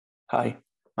Hi,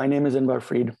 my name is Inbar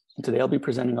Fried, and today I'll be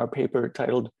presenting our paper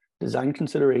titled Design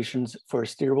Considerations for a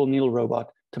Steerable Needle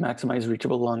Robot to Maximize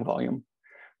Reachable Lung Volume.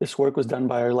 This work was done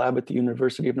by our lab at the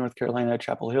University of North Carolina at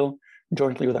Chapel Hill,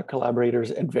 jointly with our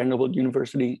collaborators at Vanderbilt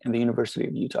University and the University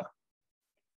of Utah.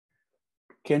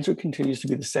 Cancer continues to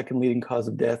be the second leading cause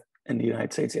of death in the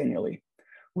United States annually,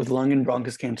 with lung and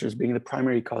bronchus cancers being the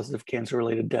primary causes of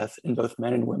cancer-related death in both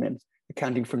men and women,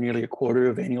 accounting for nearly a quarter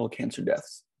of annual cancer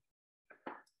deaths.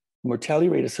 The mortality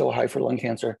rate is so high for lung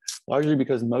cancer, largely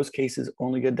because most cases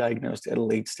only get diagnosed at a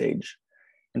late stage.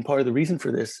 And part of the reason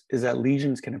for this is that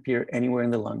lesions can appear anywhere in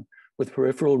the lung, with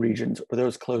peripheral regions or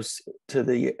those close to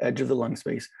the edge of the lung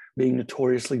space being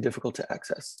notoriously difficult to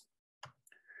access.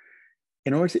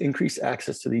 In order to increase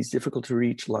access to these difficult to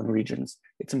reach lung regions,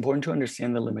 it's important to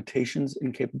understand the limitations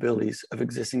and capabilities of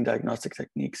existing diagnostic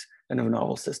techniques and of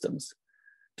novel systems.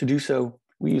 To do so,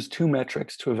 we use two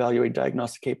metrics to evaluate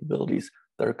diagnostic capabilities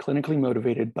that are clinically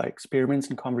motivated by experiments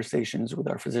and conversations with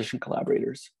our physician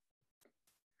collaborators.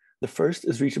 The first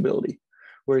is reachability,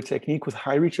 where a technique with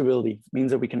high reachability means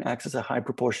that we can access a high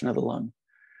proportion of the lung.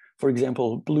 For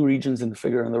example, blue regions in the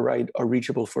figure on the right are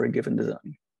reachable for a given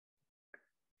design.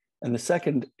 And the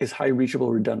second is high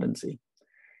reachable redundancy.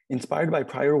 Inspired by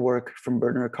prior work from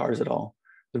Berner Kars et al.,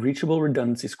 the reachable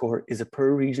redundancy score is a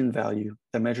per region value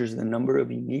that measures the number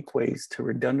of unique ways to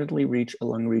redundantly reach a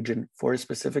lung region for a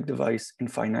specific device in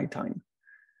finite time.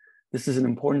 This is an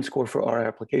important score for our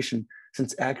application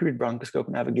since accurate bronchoscope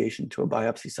navigation to a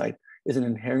biopsy site is an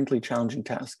inherently challenging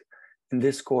task. And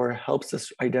this score helps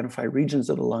us identify regions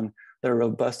of the lung that are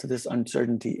robust to this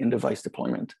uncertainty in device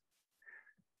deployment.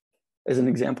 As an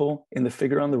example, in the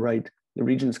figure on the right, the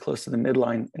regions close to the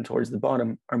midline and towards the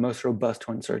bottom are most robust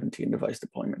to uncertainty in device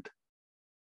deployment.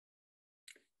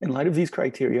 In light of these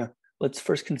criteria, let's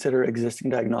first consider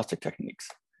existing diagnostic techniques.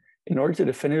 In order to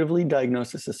definitively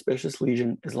diagnose a suspicious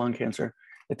lesion as lung cancer,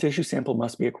 a tissue sample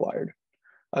must be acquired.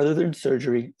 Other than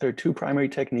surgery, there are two primary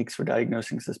techniques for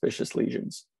diagnosing suspicious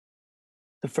lesions.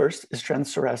 The first is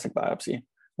transthoracic biopsy,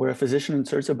 where a physician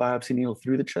inserts a biopsy needle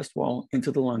through the chest wall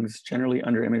into the lungs, generally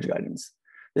under image guidance.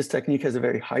 This technique has a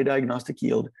very high diagnostic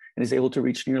yield and is able to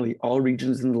reach nearly all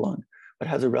regions in the lung, but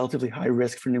has a relatively high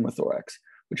risk for pneumothorax,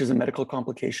 which is a medical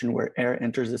complication where air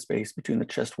enters the space between the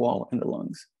chest wall and the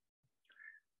lungs.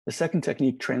 The second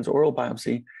technique, transoral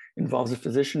biopsy, involves a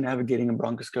physician navigating a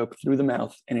bronchoscope through the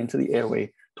mouth and into the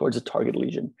airway towards a target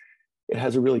lesion. It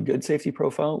has a really good safety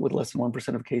profile with less than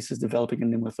 1% of cases developing a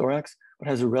pneumothorax, but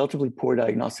has a relatively poor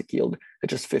diagnostic yield at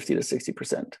just 50 to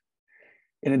 60%.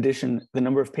 In addition, the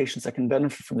number of patients that can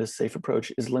benefit from this safe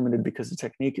approach is limited because the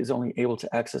technique is only able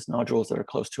to access nodules that are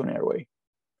close to an airway.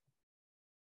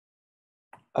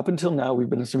 Up until now, we've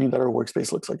been assuming that our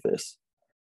workspace looks like this.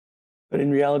 But in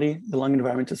reality, the lung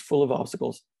environment is full of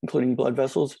obstacles, including blood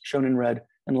vessels, shown in red,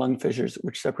 and lung fissures,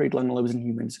 which separate lung lobes in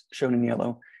humans, shown in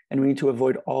yellow, and we need to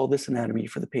avoid all this anatomy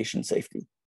for the patient's safety.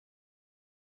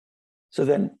 So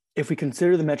then, if we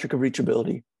consider the metric of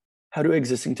reachability, how do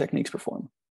existing techniques perform?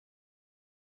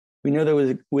 We know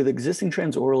that with existing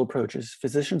transoral approaches,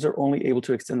 physicians are only able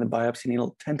to extend the biopsy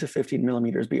needle 10 to 15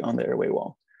 millimeters beyond the airway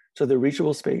wall. So the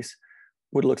reachable space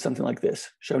would look something like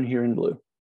this, shown here in blue.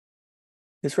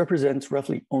 This represents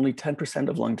roughly only 10%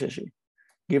 of lung tissue.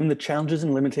 Given the challenges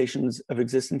and limitations of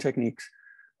existing techniques,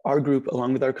 our group,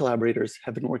 along with our collaborators,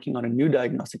 have been working on a new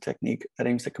diagnostic technique that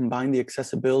aims to combine the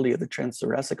accessibility of the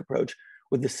transthoracic approach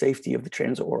with the safety of the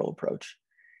transoral approach.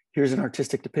 Here's an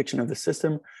artistic depiction of the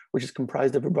system, which is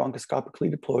comprised of a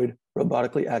bronchoscopically deployed,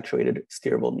 robotically actuated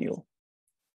steerable needle,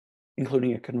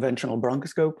 including a conventional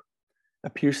bronchoscope, a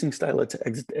piercing stylet to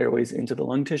exit the airways into the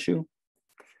lung tissue,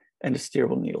 and a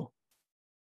steerable needle.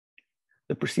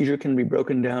 The procedure can be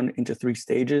broken down into three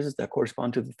stages that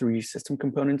correspond to the three system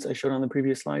components I showed on the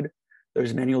previous slide.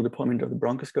 There's manual deployment of the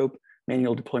bronchoscope,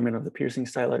 manual deployment of the piercing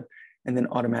stylet, and then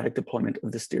automatic deployment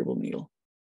of the steerable needle.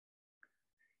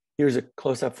 Here's a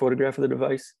close-up photograph of the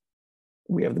device.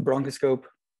 We have the bronchoscope,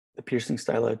 the piercing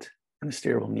stylet, and the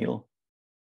steerable needle.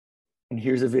 And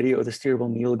here's a video of the steerable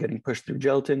needle getting pushed through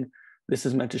gelatin. This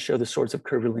is meant to show the sorts of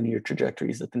curvilinear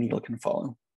trajectories that the needle can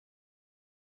follow.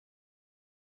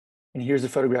 And here's a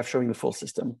photograph showing the full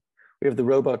system. We have the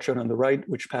robot shown on the right,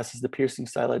 which passes the piercing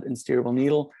stylet and steerable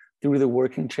needle through the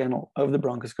working channel of the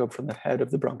bronchoscope from the head of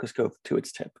the bronchoscope to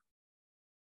its tip.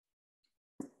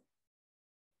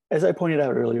 As I pointed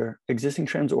out earlier, existing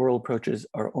transoral approaches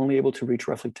are only able to reach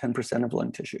roughly 10% of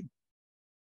lung tissue.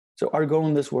 So our goal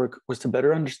in this work was to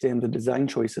better understand the design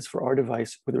choices for our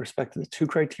device with respect to the two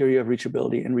criteria of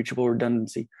reachability and reachable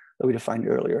redundancy that we defined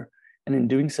earlier. And in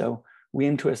doing so, we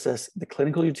aim to assess the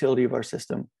clinical utility of our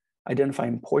system, identify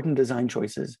important design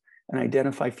choices, and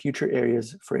identify future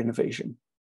areas for innovation.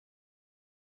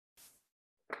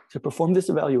 To perform this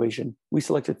evaluation, we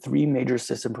selected 3 major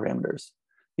system parameters.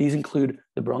 These include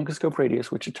the bronchoscope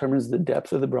radius, which determines the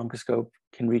depth of the bronchoscope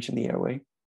can reach in the airway,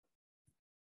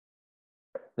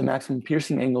 the maximum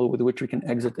piercing angle with which we can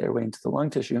exit the airway into the lung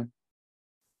tissue,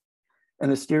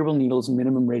 and the steerable needle's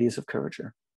minimum radius of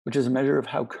curvature, which is a measure of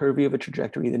how curvy of a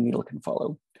trajectory the needle can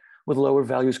follow, with lower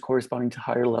values corresponding to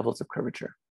higher levels of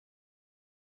curvature.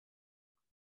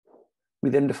 We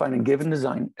then define a given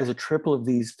design as a triple of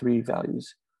these 3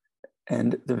 values.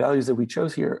 And the values that we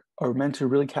chose here are meant to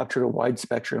really capture a wide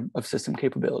spectrum of system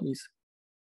capabilities.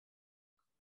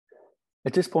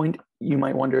 At this point, you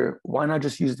might wonder, why not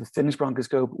just use the thinnest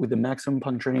bronchoscope with the maximum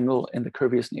puncture angle and the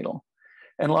curviest needle?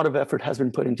 And a lot of effort has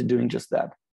been put into doing just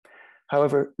that.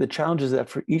 However, the challenge is that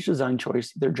for each design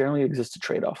choice, there generally exists a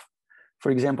trade-off.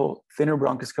 For example, thinner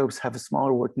bronchoscopes have a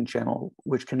smaller working channel,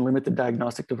 which can limit the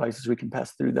diagnostic devices we can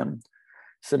pass through them.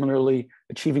 Similarly,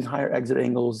 achieving higher exit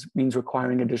angles means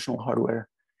requiring additional hardware,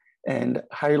 and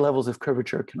higher levels of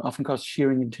curvature can often cause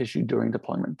shearing in tissue during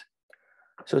deployment.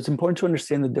 So it's important to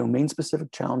understand the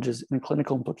domain-specific challenges and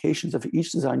clinical implications of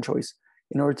each design choice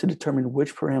in order to determine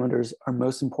which parameters are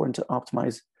most important to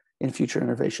optimize in future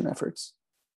innovation efforts.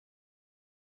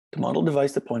 To model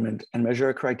device deployment and measure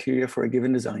our criteria for a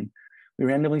given design, we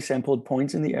randomly sampled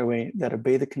points in the airway that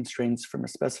obey the constraints from a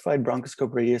specified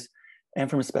bronchoscope radius and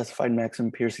from a specified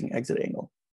maximum piercing exit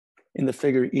angle. In the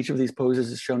figure, each of these poses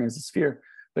is shown as a sphere,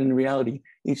 but in reality,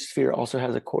 each sphere also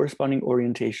has a corresponding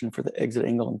orientation for the exit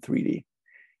angle in 3D.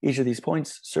 Each of these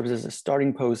points serves as a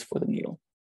starting pose for the needle.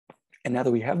 And now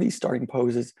that we have these starting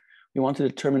poses, we want to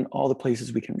determine all the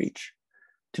places we can reach.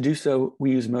 To do so,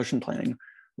 we use motion planning,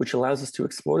 which allows us to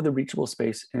explore the reachable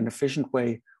space in an efficient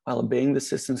way while obeying the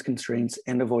system's constraints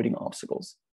and avoiding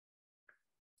obstacles.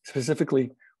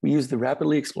 Specifically, we use the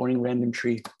rapidly exploring random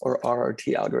tree, or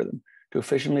RRT algorithm, to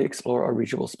efficiently explore our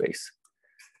reachable space.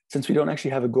 Since we don't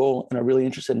actually have a goal and are really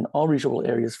interested in all reachable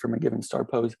areas from a given start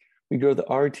pose, we grow the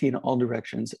RRT in all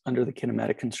directions under the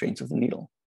kinematic constraints of the needle.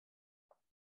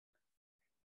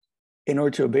 In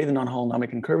order to obey the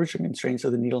non-holonomic and curvature constraints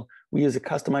of the needle, we use a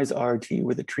customized RRT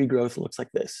where the tree growth looks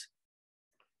like this.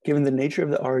 Given the nature of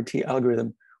the RRT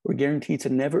algorithm, we're guaranteed to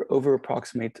never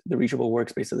over-approximate the reachable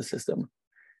workspace of the system.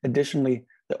 Additionally,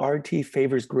 the RRT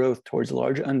favors growth towards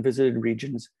large unvisited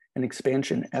regions, and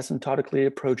expansion asymptotically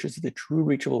approaches the true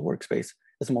reachable workspace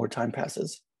as more time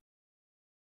passes.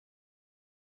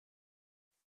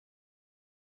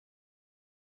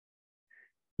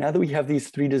 Now that we have these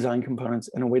 3 design components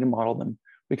and a way to model them,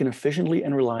 we can efficiently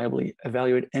and reliably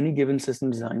evaluate any given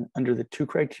system design under the 2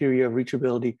 criteria of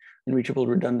reachability and reachable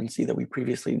redundancy that we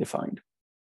previously defined.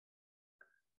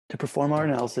 To perform our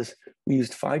analysis, we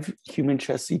used 5 human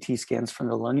chest CT scans from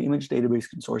the Lung Image Database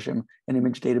Consortium and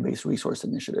Image Database Resource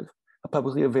Initiative, a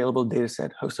publicly available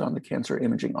dataset hosted on the Cancer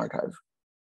Imaging Archive.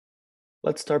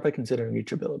 Let's start by considering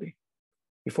reachability.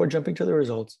 Before jumping to the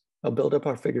results, I'll build up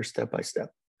our figure step by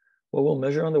step. What we'll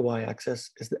measure on the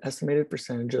y-axis is the estimated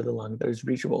percentage of the lung that is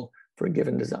reachable for a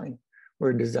given design,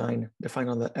 where a design defined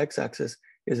on the x-axis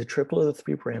is a triple of the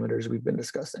 3 parameters we've been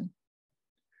discussing.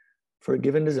 For a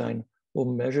given design, we'll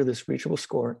measure this reachable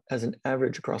score as an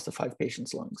average across the 5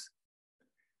 patients' lungs.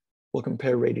 We'll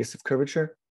compare radius of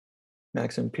curvature,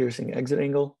 maximum piercing exit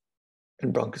angle,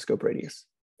 and bronchoscope radius.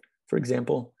 For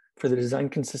example, for the design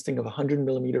consisting of a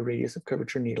 100mm radius of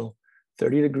curvature needle,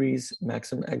 30 degrees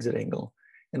maximum exit angle,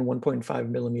 and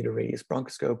 1.5mm radius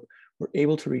bronchoscope, we're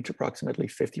able to reach approximately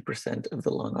 50% of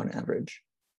the lung on average.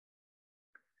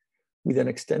 We then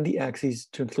extend the axes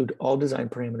to include all design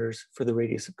parameters for the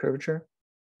radius of curvature,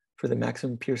 for the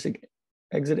maximum piercing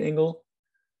exit angle,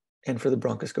 and for the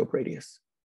bronchoscope radius.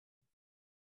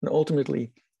 And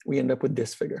ultimately, we end up with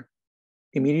this figure.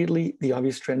 Immediately, the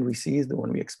obvious trend we see is the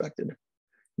one we expected,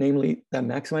 namely that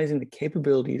maximizing the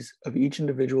capabilities of each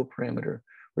individual parameter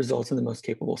results in the most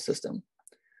capable system.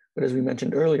 But as we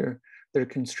mentioned earlier, there are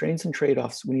constraints and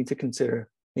trade-offs we need to consider,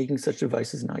 making such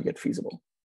devices not yet feasible.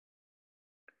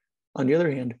 On the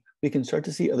other hand, we can start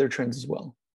to see other trends as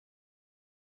well.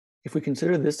 If we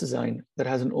consider this design that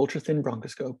has an ultra-thin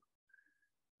bronchoscope,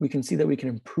 we can see that we can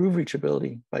improve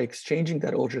reachability by exchanging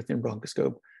that ultra-thin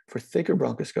bronchoscope for thicker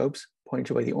bronchoscopes, pointed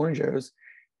to by the orange arrows,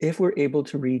 if we're able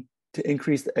to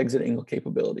increase the exit angle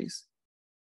capabilities.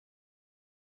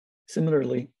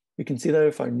 Similarly, we can see that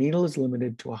if our needle is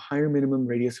limited to a higher minimum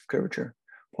radius of curvature,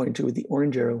 pointed to with the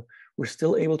orange arrow, we're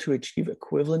still able to achieve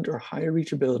equivalent or higher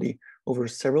reachability over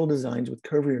several designs with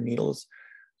curvier needles,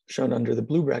 shown under the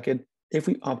blue bracket, if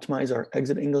we optimize our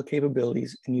exit angle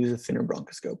capabilities and use a thinner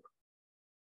bronchoscope.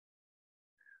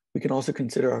 We can also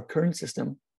consider our current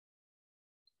system,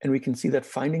 And we can see that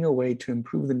finding a way to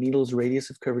improve the needle's radius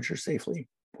of curvature safely,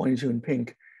 pointed to in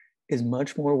pink, is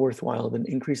much more worthwhile than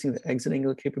increasing the exit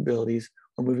angle capabilities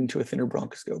or moving to a thinner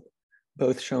bronchoscope,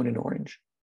 both shown in orange.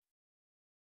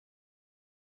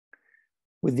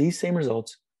 With these same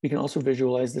results, we can also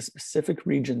visualize the specific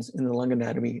regions in the lung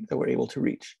anatomy that we're able to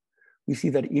reach. We see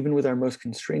that even with our most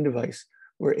constrained device,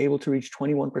 we're able to reach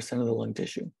 21% of the lung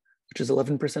tissue, which is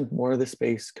 11% more of the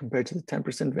space compared to the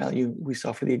 10% value we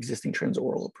saw for the existing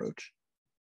transoral approach.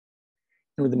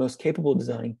 And with the most capable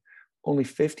design, only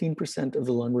 15% of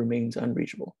the lung remains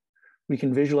unreachable. We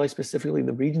can visualize specifically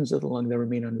the regions of the lung that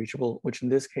remain unreachable, which in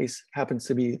this case happens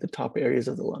to be the top areas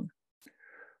of the lung.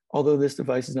 Although this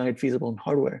device is not yet feasible in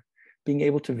hardware, being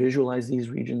able to visualize these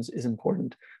regions is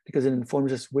important because it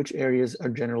informs us which areas are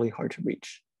generally hard to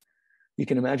reach. You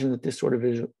can imagine that this sort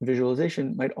of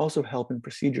visualization might also help in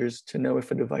procedures to know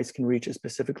if a device can reach a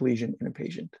specific lesion in a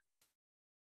patient.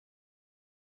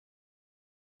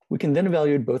 We can then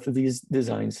evaluate both of these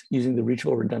designs using the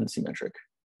reachable redundancy metric.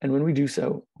 And when we do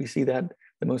so, we see that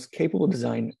the most capable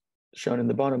design, shown in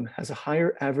the bottom, has a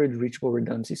higher average reachable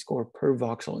redundancy score per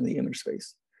voxel in the image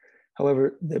space.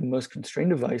 However, the most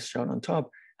constrained device, shown on top,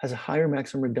 has a higher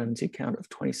maximum redundancy count of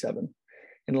 27,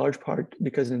 in large part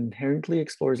because it inherently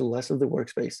explores less of the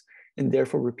workspace and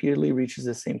therefore repeatedly reaches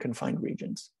the same confined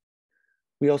regions.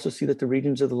 We also see that the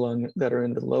regions of the lung that are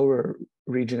in the lower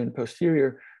region and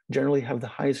posterior generally have the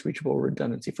highest reachable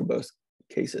redundancy for both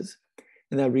cases,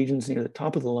 and that regions near the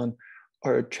top of the lung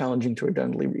are challenging to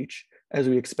redundantly reach, as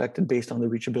we expected based on the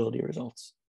reachability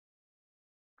results.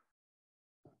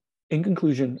 In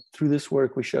conclusion, through this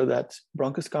work, we show that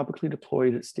bronchoscopically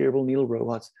deployed steerable needle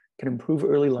robots can improve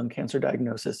early lung cancer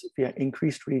diagnosis via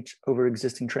increased reach over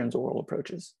existing transoral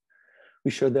approaches.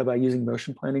 We showed that by using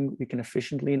motion planning, we can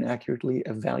efficiently and accurately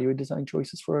evaluate design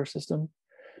choices for our system.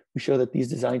 We show that these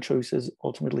design choices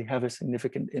ultimately have a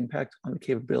significant impact on the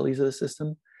capabilities of the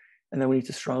system, and that we need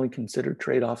to strongly consider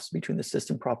trade-offs between the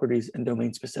system properties and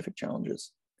domain-specific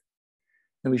challenges.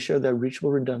 And we showed that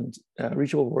reachable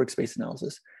workspace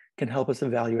analysis can help us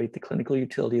evaluate the clinical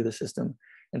utility of the system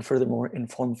and furthermore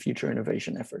inform future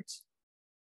innovation efforts.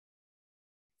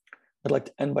 I'd like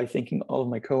to end by thanking all of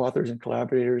my co-authors and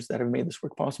collaborators that have made this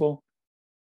work possible,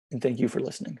 and thank you for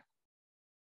listening.